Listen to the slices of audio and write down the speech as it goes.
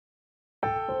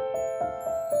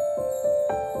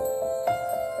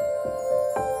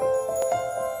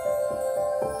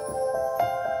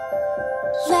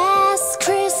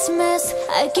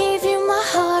I gave you my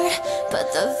heart,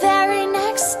 but the very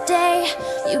next day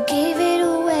you gave it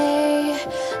away.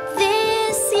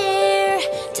 This year,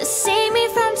 to save me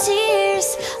from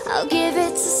tears, I'll give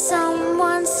it to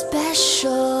someone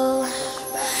special.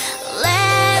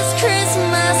 Last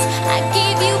Christmas, I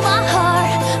gave you my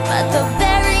heart, but the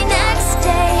very next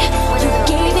day you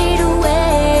gave it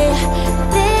away.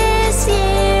 This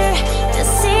year, to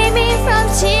save me from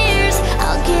tears,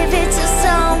 I'll give it to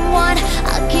someone.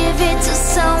 I'll give it to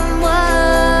someone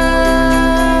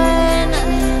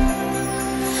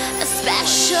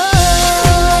special.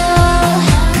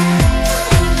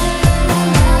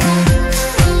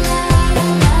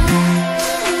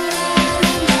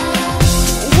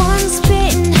 Once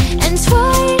bitten and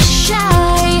twice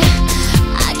shy,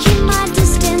 I keep my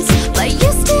distance, but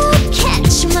you still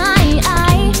catch my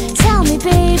eye. Tell me,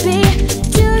 baby,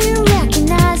 do you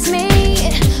recognize me?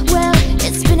 Well,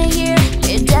 it's been a year,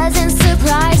 it doesn't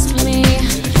surprise me.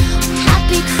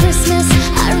 Happy Christmas,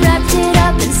 I wrapped it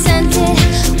up and sent it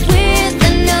with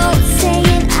a note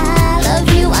saying I love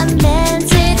you, I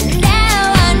meant it.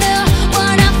 Now I know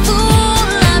what a fool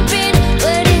I've been,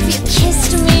 but if you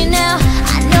kissed me now,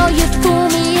 I know you'd fool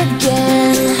me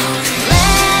again.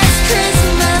 Last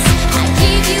Christmas, I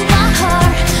gave you my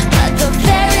heart, but the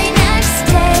very next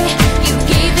day you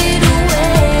gave it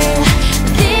away.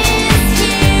 This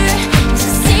year, to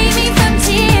save me from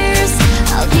tears,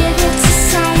 I'll give it to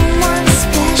someone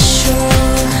special.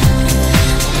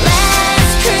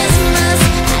 Last Christmas,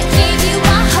 I gave you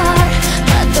my heart,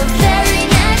 but the very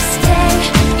next day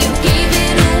you gave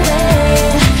it away.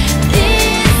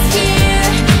 This year,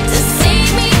 to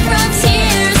save me from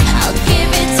tears, I'll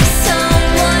give it to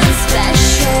someone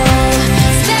special.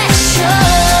 Special.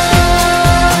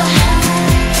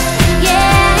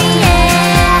 Yeah,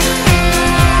 yeah.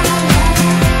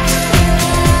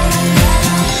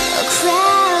 A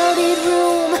crowded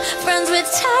room, friends with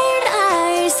tired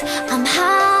eyes. I'm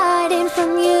hiding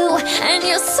from you and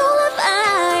your soul of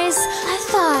eyes. I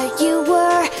thought you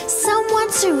were someone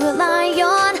to rely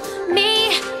on. Me,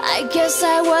 I guess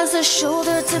I was a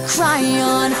shoulder to cry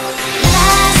on.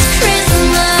 Last